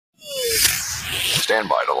Stand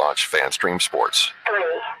by to launch FanStream Sports. 3,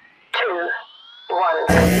 2,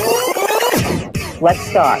 1. Let's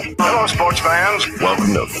start. Hello, sports fans.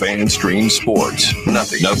 Welcome to FanStream Sports.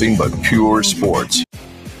 Nothing but pure sports.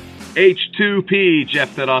 H2P,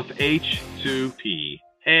 Jeff that off H2P.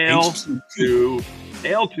 Hail to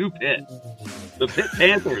Pitt. The Pitt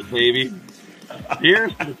Panthers, baby.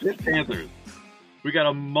 Here's the Pitt Panthers. We got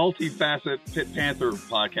a multifaceted Pitt Panther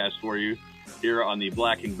podcast for you here on the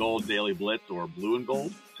Black and Gold Daily Blitz, or Blue and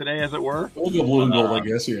Gold today, as it were. We'll go Blue and Gold, I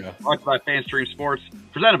guess, yeah. Brought by FanStream Sports,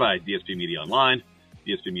 presented by DSP Media Online,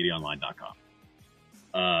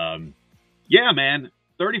 DSPMediaOnline.com. Yeah, man,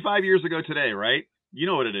 35 years ago today, right? You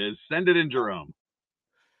know what it is. Send it in, Jerome.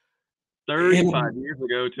 35 years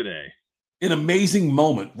ago today. An amazing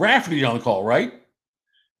moment. Rafferty on the call, right?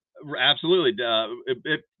 Absolutely.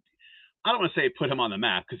 I don't want to say it put him on the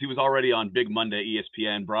map because he was already on Big Monday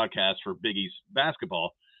ESPN broadcast for Big East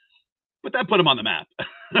basketball, but that put him on the map,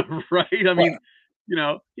 right? I mean, you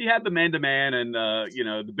know, he had the man-to-man and, you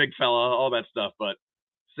know, the big fella, all that stuff, but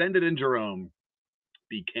Send It in, Jerome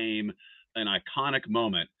became an iconic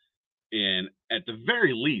moment in, at the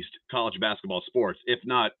very least, college basketball sports, if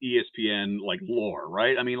not ESPN like lore,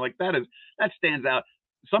 right? I mean, like that stands out.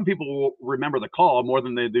 Some people will remember the call more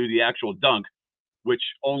than they do the actual dunk, which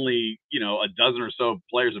only, you know, a dozen or so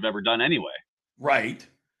players have ever done anyway. Right.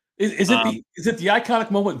 Is it the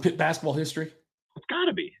iconic moment in Pitt basketball history? It's got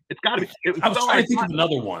to be. It's got to be. I was trying to think of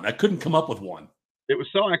another one. I couldn't come up with one. It was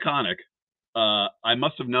so iconic. I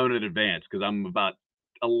must have known in advance because I'm about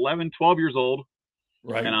 11, 12 years old.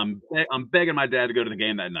 Right. And I'm begging my dad to go to the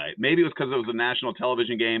game that night. Maybe it was because it was a national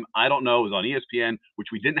television game. I don't know. It was on ESPN, which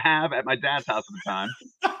we didn't have at my dad's house at the time.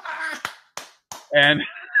 And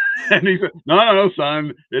he said, "No,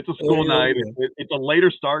 son, it's a school night. It's a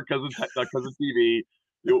later start because of TV.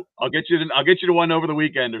 I'll get you to one over the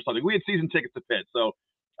weekend or something." We had season tickets to Pitt, so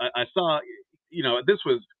I saw. You know, this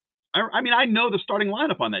was. I mean, I know the starting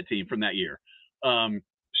lineup on that team from that year.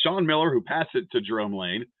 Sean Miller, who passed it to Jerome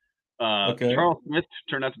Lane. Charles Smith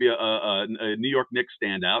turned out to be a New York Knicks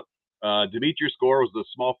standout. Demetrius Gore was the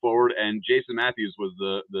small forward, and Jason Matthews was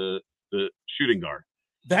the shooting guard.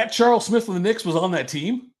 That Charles Smith from the Knicks was on that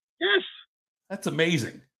team? Yes. That's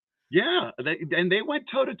amazing. Yeah. They went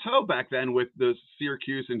toe-to-toe back then with the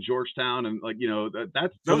Syracuse and Georgetown, and, like, you know,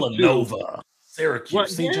 that's Villanova,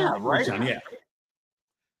 Syracuse, St. John, right? Yeah.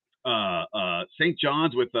 St.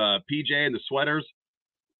 John's with PJ and the sweaters.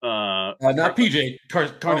 Not PJ,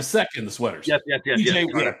 Carnesecca in the sweaters. Yes.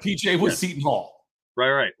 PJ was Seton Hall.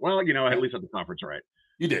 Right. Well, you know, at least at the conference, right?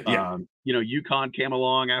 You did, yeah. You know, UConn came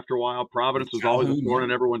along after a while. Providence was always a thorn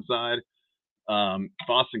on everyone's side.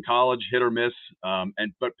 Boston College, hit or miss.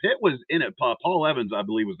 But Pitt was in it. Paul Evans, I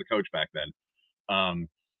believe, was the coach back then.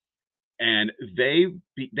 And they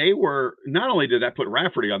were, not only did that put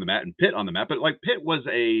Rafferty on the map and Pitt on the map, but like Pitt was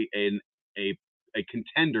a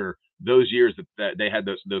contender those years that they had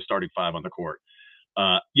those starting five on the court.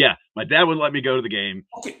 Yeah, my dad wouldn't let me go to the game.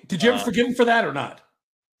 Okay, did you ever forgive him for that or not?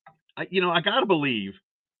 I gotta believe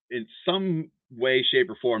in some way, shape,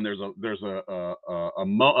 or form there's a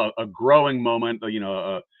growing moment, you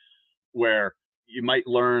know, where you might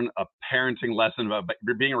learn a parenting lesson about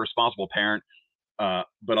being a responsible parent.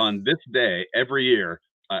 But on this day, every year,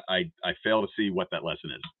 I fail to see what that lesson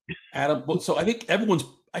is. Adam, so I think everyone's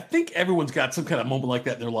got some kind of moment like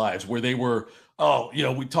that in their lives where they were, you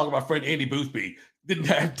know, we talk about friend Andy Boothby, didn't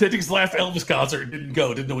have his last Elvis concert,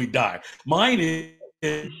 didn't know he'd die. Mine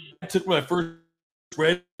is, I took my first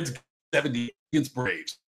Reds 70 against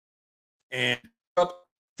Braves, and up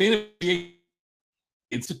fantasy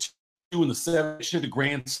institute in the 7th, the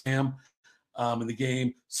Grand Slam. In the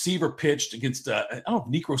game, Seaver pitched against, I don't know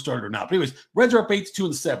if Necro started or not, but anyways, Reds are up 8-2 in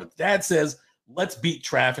the 7th. Dad says, let's beat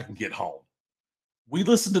traffic and get home. We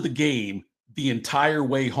listened to the game the entire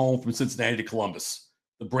way home from Cincinnati to Columbus.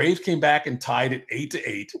 The Braves came back and tied it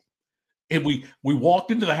 8-8. And we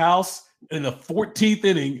walked into the house, and in the 14th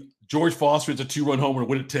inning, George Foster hits a 2-run homer and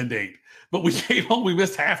win it 10-8. But we came home, we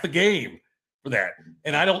missed half the game for that.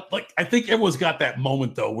 And I think everyone's got that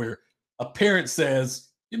moment, though, where a parent says,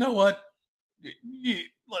 you know what?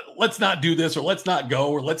 Let's not do this, or let's not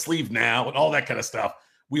go, or let's leave now, and all that kind of stuff.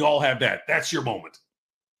 We all have that. That's your moment.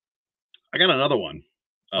 I got another one.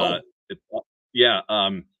 I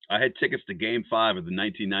had tickets to Game 5 of the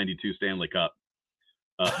 1992 Stanley Cup.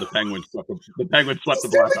 The Penguins swept the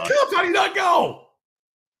Blackhawks. How do you not go?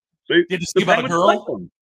 So you had to see about a girl?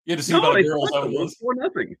 You had to see about a girl? It was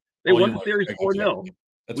 4-0. They won the series 4-0.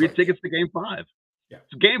 We had tickets to Game 5. Yeah.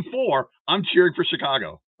 So Game 4, I'm cheering for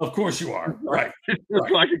Chicago. Of course you are. Right.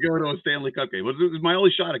 So I could go to a Stanley Cup game. It was my only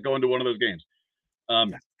shot at going to one of those games.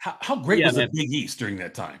 How great Yeah, was the man. Big East during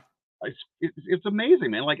that time? It's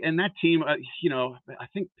amazing, man. Like, and that team, I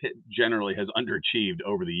think Pitt generally has underachieved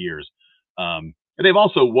over the years. And they've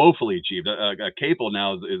also woefully achieved. Capel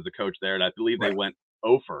now is the coach there, and I believe they Right. went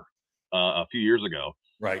over a few years ago,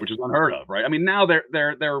 Right. which is unheard of, right? I mean, now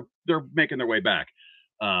they're making their way back.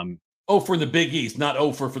 For the Big East, not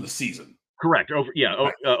for the season. Correct. Over, yeah.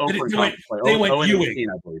 Right. Over in conference play. They went 0-18, Ewing,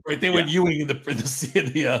 I believe. right? They went Ewing in the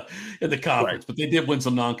conference, but they did win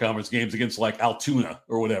some non-conference games against like Altoona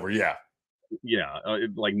or whatever. Yeah. Yeah,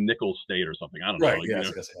 like Nicholls State or something. I don't Right. know.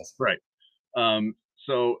 Yes. Right.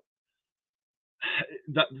 So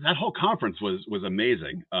that whole conference was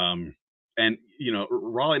amazing. And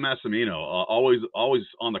Raleigh Massimino always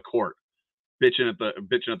on the court, bitching at the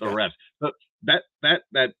refs. But that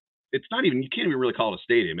it's not even, you can't even really call it a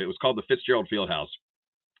stadium. It was called the Fitzgerald Fieldhouse.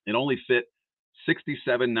 It only fit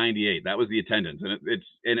 6,798. That was the attendance,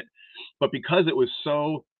 and but because it was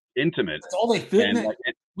so intimate, that's all they fit in it.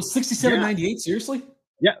 It was 6,798. Seriously?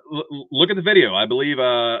 Yeah. Look at the video. I believe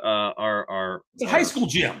our it's a high school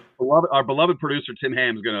gym. Our beloved producer Tim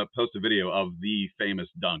Ham is going to post a video of the famous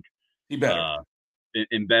dunk. He better.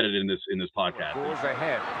 Embedded in this podcast. Goes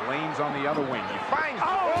ahead, lanes on the other wing. He finds.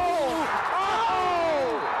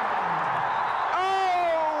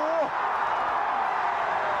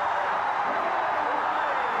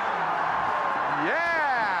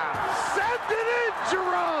 Yeah! Send it in,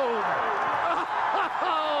 Jerome!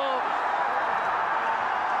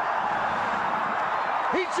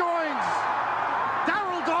 He joins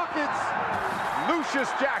Darryl Dawkins, Lucius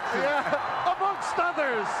Jackson, amongst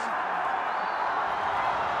others.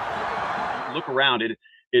 Look around. It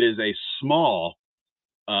is a small.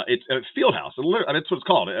 It's a field house. That's what it's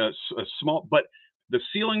called. A small, but the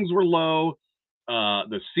ceilings were low.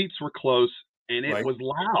 The seats were close, and it was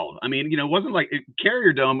loud. I mean, it wasn't like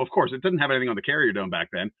Carrier Dome. Of course, it doesn't have anything on the Carrier Dome back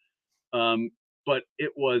then. But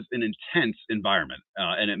it was an intense environment,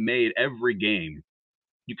 and it made every game.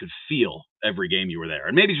 You could feel every game you were there,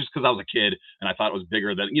 and maybe just because I was a kid and I thought it was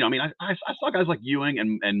bigger than I mean, I saw guys like Ewing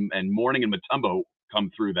and Mourning and Mutombo come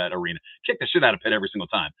through that arena, kick the shit out of Pitt every single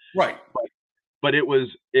time. Right. But it was.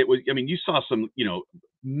 I mean, you saw some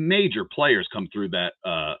major players come through that.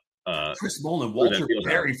 Chris Mullen, Walter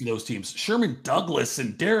Perry for those teams, Sherman Douglas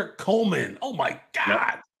and Derek Coleman. Oh my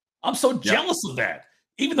God, I'm so jealous of that.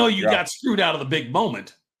 Even though you got screwed out of the big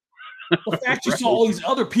moment. The fact you saw all these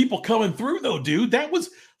other people coming through, though, dude, that was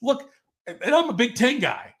look. And I'm a Big Ten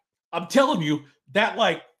guy. I'm telling you that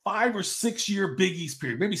like 5 or 6 year Big East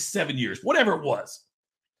period, maybe 7 years, whatever it was.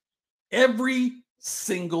 Every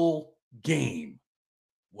single game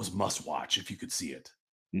was must watch if you could see it.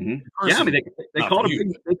 Mm-hmm. Yeah, I mean they called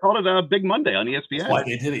it Big Monday on ESPN. That's why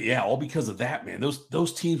they did it. Yeah, all because of that, man.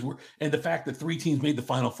 Those teams were, and the fact that 3 teams made the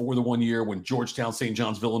Final Four the one year when Georgetown, St.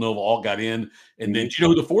 John's, Villanova all got in, and then do you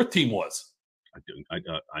know who the 4th team was? I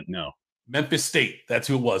know. Memphis State. That's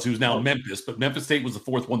who it was. Who's now Memphis, but Memphis State was the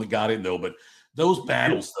 4th one that got in though. But those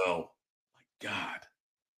battles, though, my God.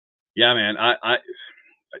 Yeah, man.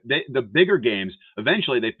 The bigger games,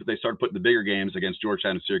 eventually they started putting the bigger games against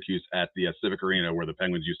Georgetown and Syracuse at the Civic Arena where the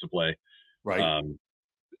Penguins used to play. Right.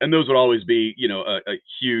 And those would always be, a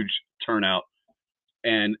huge turnout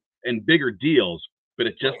and bigger deals, but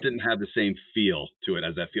it just didn't have the same feel to it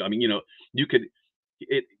as that feel. I mean, you could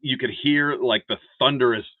hear like the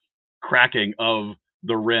thunderous cracking of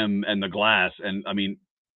the rim and the glass. And I mean,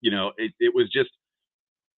 it was just,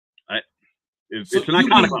 it's an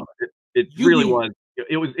iconic moment. It really was.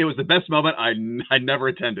 It was the best moment I never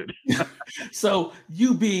attended. So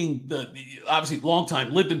you being the obviously long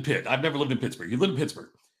time lived in Pitt. I've never lived in Pittsburgh. You live in Pittsburgh.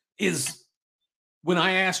 Is when if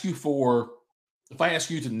I ask you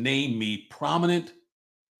to name me prominent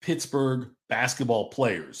Pittsburgh basketball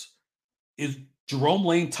players, is Jerome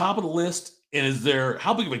Lane top of the list? And is there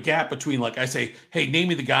how big of a gap between like I say, hey, name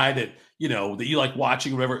me the guy that that you like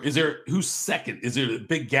watching or whatever? Is there who's second? Is there a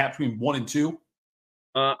big gap between 1 and 2?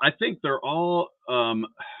 I think they're all the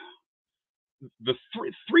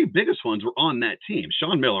three biggest ones were on that team.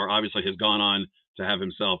 Sean Miller obviously has gone on to have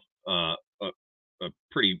himself a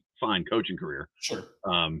pretty fine coaching career. Sure.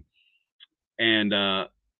 And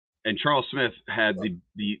Charles Smith had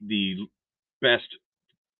the best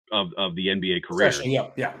of the NBA career.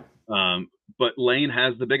 Yeah. But Lane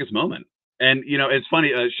has the biggest moment. And it's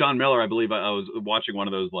funny. Sean Miller, I believe I was watching one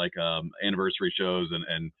of those like anniversary shows,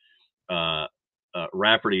 and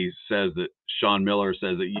Rafferty says that Sean Miller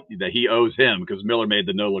says that he owes him because Miller made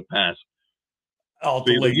the no look pass. Oh,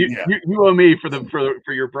 so you owe me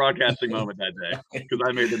for your broadcasting moment that day because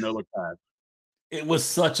I made the no look pass. It was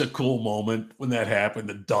such a cool moment when that happened,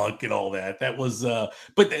 the dunk and all that. That was,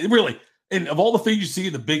 but really, And of all the things you see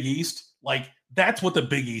in the Big East, like that's what the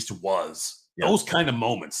Big East was. Yeah. Those kind of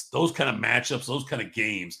moments, those kind of matchups, those kind of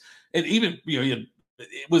games. And even, it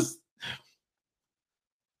was,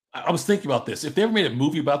 I was thinking about this. If they ever made a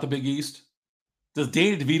movie about the Big East, does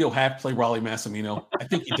Danny DeVito have to play Raleigh Massimino? I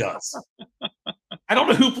think he does. I don't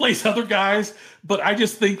know who plays other guys, but I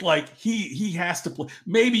just think like he has to play.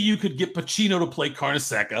 Maybe you could get Pacino to play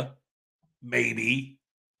Carnesecca. Maybe.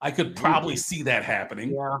 I could probably see that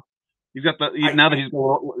happening. Yeah. He's got now that he's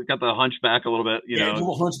got the hunchback a little bit, you know. A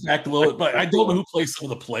little hunchback a little bit, but I don't know who plays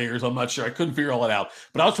some of the players. I'm not sure. I couldn't figure all that out.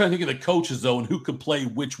 But I was trying to think of the coaches though, and who could play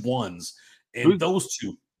which ones. And those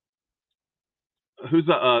two. Who's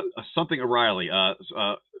something O'Reilly? An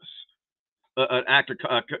actor,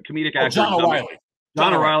 comedic actor. John O'Reilly.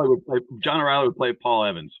 John O'Reilly would play Paul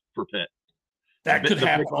Evans for Pitt. That could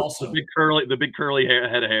happen also. The big curly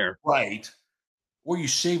head of hair. Right. Or you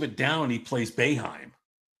shave it down and he plays Boeheim.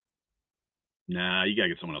 Nah, you gotta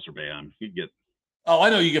get someone else for Boeheim. You get. Oh, I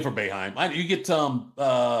know you get for Boeheim. You get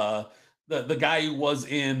the guy who was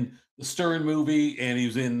in the Stern movie and he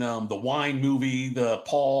was in the Wine movie, the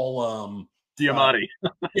Paul Giamatti.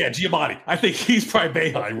 Giamatti. I think he's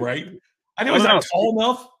probably Boeheim, right? I know he's not tall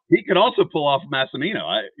enough. He could also pull off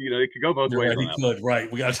Massimino. It could go both ways. He could, right?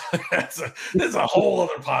 We got that's a whole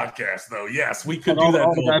other podcast, though. Yes, we could do that.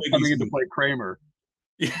 All the guys coming in to play Kramer.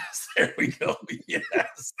 Yes, there we go.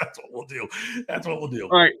 Yes, that's what we'll do.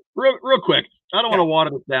 All right, real quick. I don't want to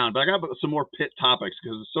water this down, but I got some more Pitt topics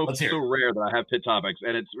because it's so rare that I have Pitt topics,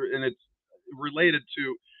 and it's related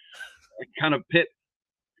to kind of Pitt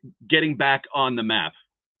getting back on the map.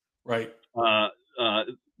 Right. The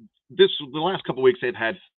last couple of weeks they've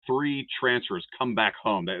had 3 transfers come back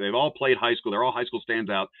home. They've all played high school. They're all high school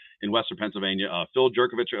standouts in Western Pennsylvania. Phil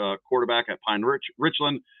Jerkovich, quarterback at Pine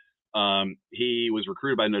Richland. He was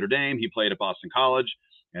recruited by Notre Dame. He played at Boston College.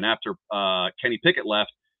 And after Kenny Pickett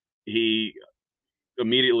left, he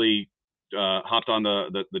immediately hopped on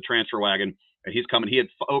the transfer wagon. And he's coming. He had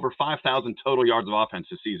over 5,000 total yards of offense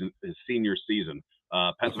his senior season,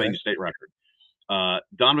 Pennsylvania State record.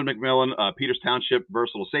 Donovan McMillan, Peters Township,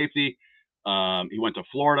 versatile safety. He went to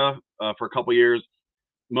Florida for a couple years,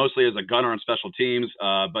 mostly as a gunner on special teams,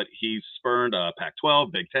 but he spurned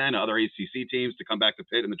Pac-12, Big Ten, other ACC teams to come back to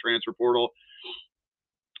Pitt in the transfer portal.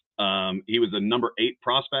 He was the number 8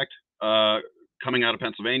 prospect coming out of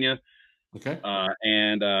Pennsylvania. Okay.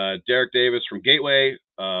 And Derek Davis from Gateway,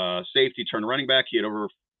 safety turned running back. He had over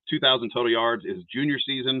 2,000 total yards his junior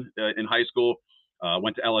season in high school.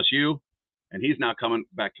 Went to LSU, and he's now coming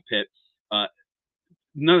back to Pitt.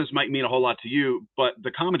 None of this might mean a whole lot to you, but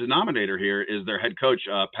the common denominator here is their head coach,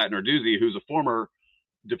 Pat Narduzzi, who's a former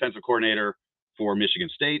defensive coordinator for Michigan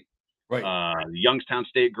State, right? Youngstown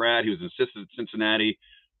State grad. He was an assistant at Cincinnati.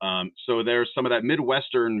 So there's some of that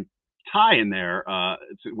Midwestern tie in there.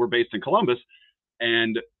 We're based in Columbus,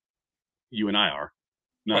 and you and I are,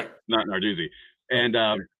 not Narduzzi. And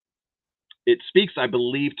it speaks, I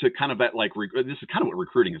believe, to kind of that this is kind of what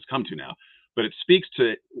recruiting has come to now. But it speaks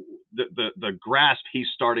to the grasp he's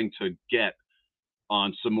starting to get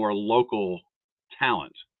on some more local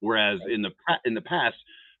talent, whereas in the past,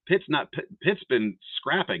 Pitt's been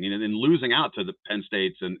scrapping and losing out to the Penn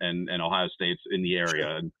States and Ohio States in the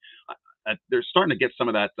area, and they're starting to get some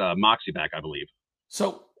of that moxie back, I believe.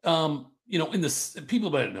 So, in this, people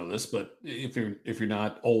might know this, but if you're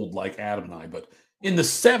not old like Adam and I, but in the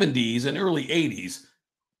 70s and early 80s,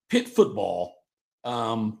 Pitt football.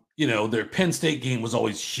 Their Penn State game was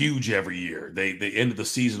always huge every year. They ended the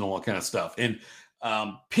season, all that kind of stuff. And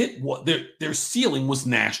Pitt, their ceiling was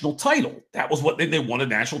national title. That was what they won a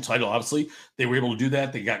national title. Obviously, they were able to do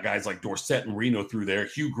that. They got guys like Dorsett and Reno through there,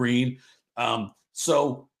 Hugh Green.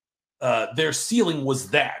 So their ceiling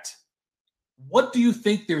was that. What do you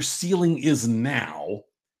think their ceiling is now?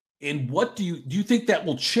 And what do you think that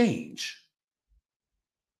will change?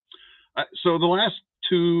 So the last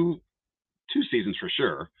two seasons for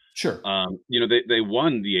sure. Sure. They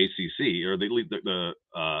won the ACC or the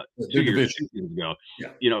 2 seasons ago. Yeah.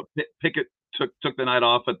 Pickett took the night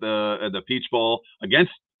off at the Peach Bowl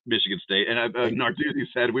against Michigan State, and Narduzzi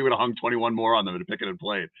said we would have hung 21 more on them if Pickett had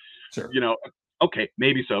played. Sure. Okay,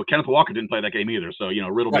 maybe so. Kenneth Walker didn't play that game either, so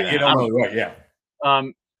riddle me that. Right, yeah.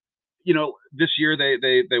 This year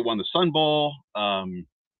they won the Sun Bowl,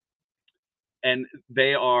 and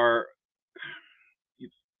they are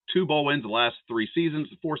 2 bowl wins the last 4 seasons.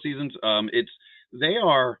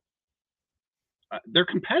 They're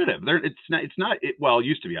competitive. It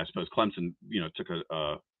used to be, I suppose. Clemson, took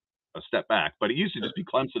a step back, but it used to just be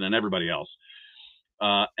Clemson and everybody else.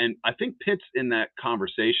 And I think Pitt's in that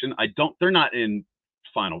conversation. They're not in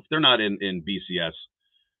finals. They're not in BCS.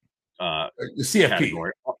 The CFP.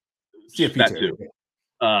 category. CFP That too.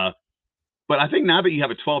 But I think now that you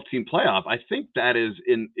have a 12-team playoff, I think that is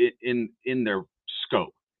in their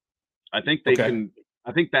scope. I think they can.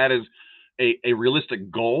 I think that is a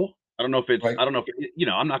realistic goal. I don't know if it's. Right. I don't know if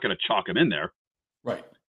I'm not going to chalk them in there. Right.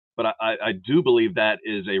 But I do believe that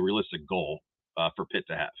is a realistic goal for Pitt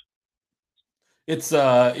to have. It's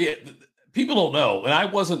people don't know, and I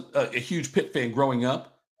wasn't a huge Pitt fan growing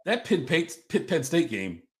up. That Pitt Penn State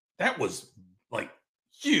game, that was like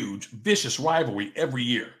huge, vicious rivalry every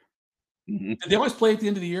year. Mm-hmm. Did they always play at the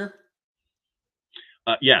end of the year?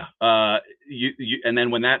 Yeah. And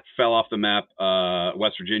then when that fell off the map,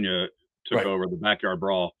 West Virginia took over the backyard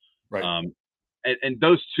brawl. Right. And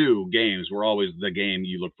those two games were always the game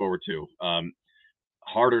you look forward to.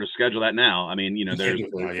 Harder to schedule that now. I mean, there's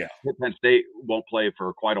Penn State won't play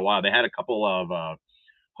for quite a while. They had a couple of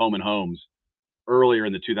home and homes earlier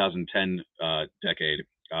in the 2010 decade.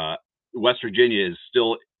 West Virginia is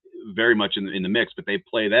still very much in the mix, but they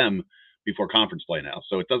play them before conference play now.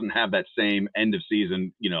 So it doesn't have that same end of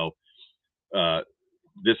season,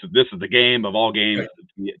 this is the game of all games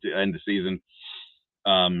to end the season.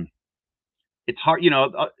 It's hard,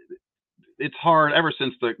 it's hard ever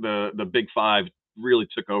since the Big Five really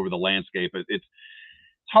took over the landscape. It's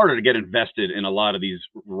harder to get invested in a lot of these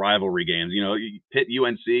rivalry games. Pitt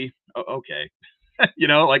UNC, okay.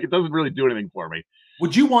 It doesn't really do anything for me.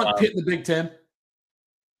 Would you want Pitt in the Big Ten?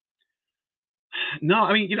 No,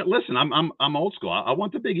 I mean, listen, I'm old school. I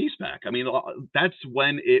want the Big East back. I mean, that's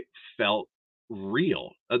when it felt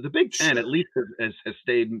real. The Big Ten, at least, has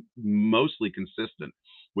stayed mostly consistent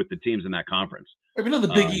with the teams in that conference. I mean, the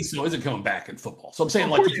Big East isn't coming back in football. So I'm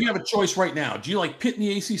saying, if you have a choice right now, do you like Pitt in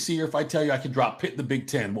the ACC, or if I tell you I could drop Pitt in the Big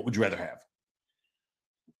Ten, what would you rather have?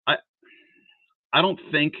 I don't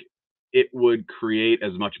think it would create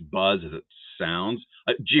as much buzz as it sounds.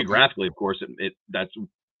 Geographically, of course, that's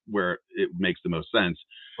where it makes the most sense.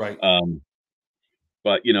 Right.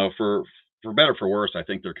 But for better or for worse, I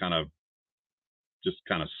think they're kind of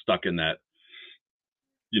stuck in that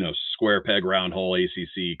square peg round hole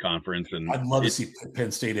ACC conference. And I'd love to see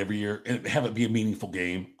Penn State every year and have it be a meaningful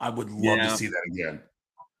game. I would love to see that again.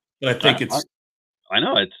 But I think I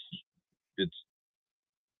know it's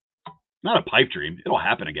not a pipe dream. It'll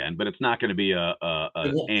happen again, but it's not going to be it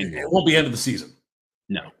won't be end of the season.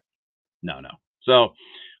 No. So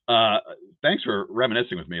thanks for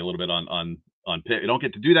reminiscing with me a little bit on Pitt. You don't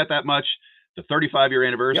get to do that much. The 35-year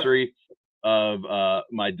anniversary of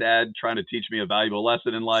my dad trying to teach me a valuable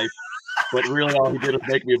lesson in life, but really all he did was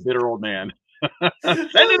make me a bitter old man. Send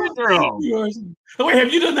it to Jerome. Wait,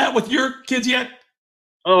 have you done that with your kids yet?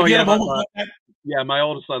 Oh, yeah. My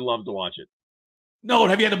oldest son loves to watch it. No,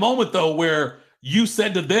 have you had a moment, though, where you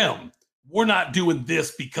said to them, we're not doing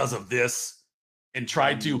this because of this, and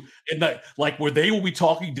tried to, where they will be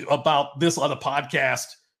talking about this on a podcast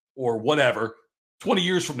or whatever 20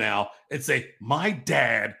 years from now and say, my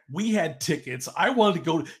dad, we had tickets. I wanted to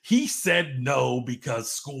go. He said no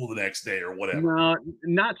because school the next day or whatever. No,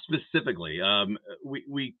 not specifically.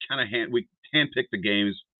 We kind of handpick the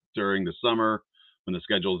games during the summer when the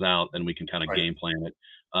schedule's out, and we can kind of game plan it.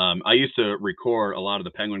 I used to record a lot of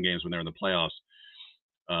the Penguin games when they're in the playoffs,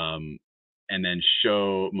 and then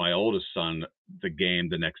show my oldest son the game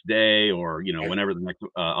the next day or, whenever the next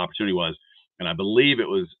opportunity was. And I believe it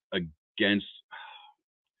was against,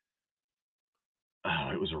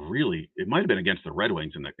 it might've been against the Red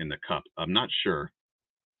Wings in the Cup. I'm not sure.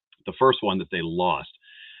 The first one that they lost.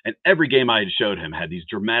 And every game I had showed him had these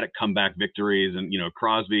dramatic comeback victories, and,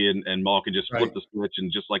 Crosby and Malkin just flipped the switch,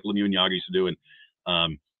 and just like Lemieux and Yager used to do. And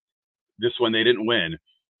this one they didn't win.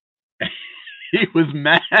 He was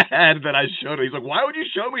mad that I showed him. He's like, why would you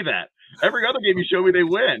show me that? Every other game you show me, they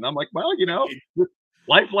win. I'm like, well,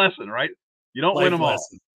 life lesson, right? You don't win them all.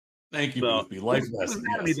 Thank you, Boothby. Life lesson.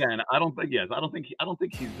 Then I don't think he's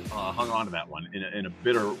hung on to that one in a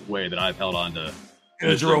bitter way that I've held on to. In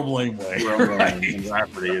a Jerome Lane way. Jerome Lane and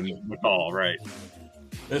Rafferty and McCall, right?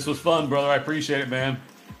 This was fun, brother. I appreciate it, man.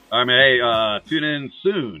 All right, hey, tune in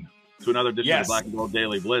soon to another edition of the Black and Gold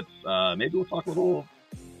Daily Blitz. Maybe we'll talk a little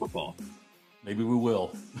football. Maybe we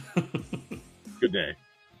will. Good day.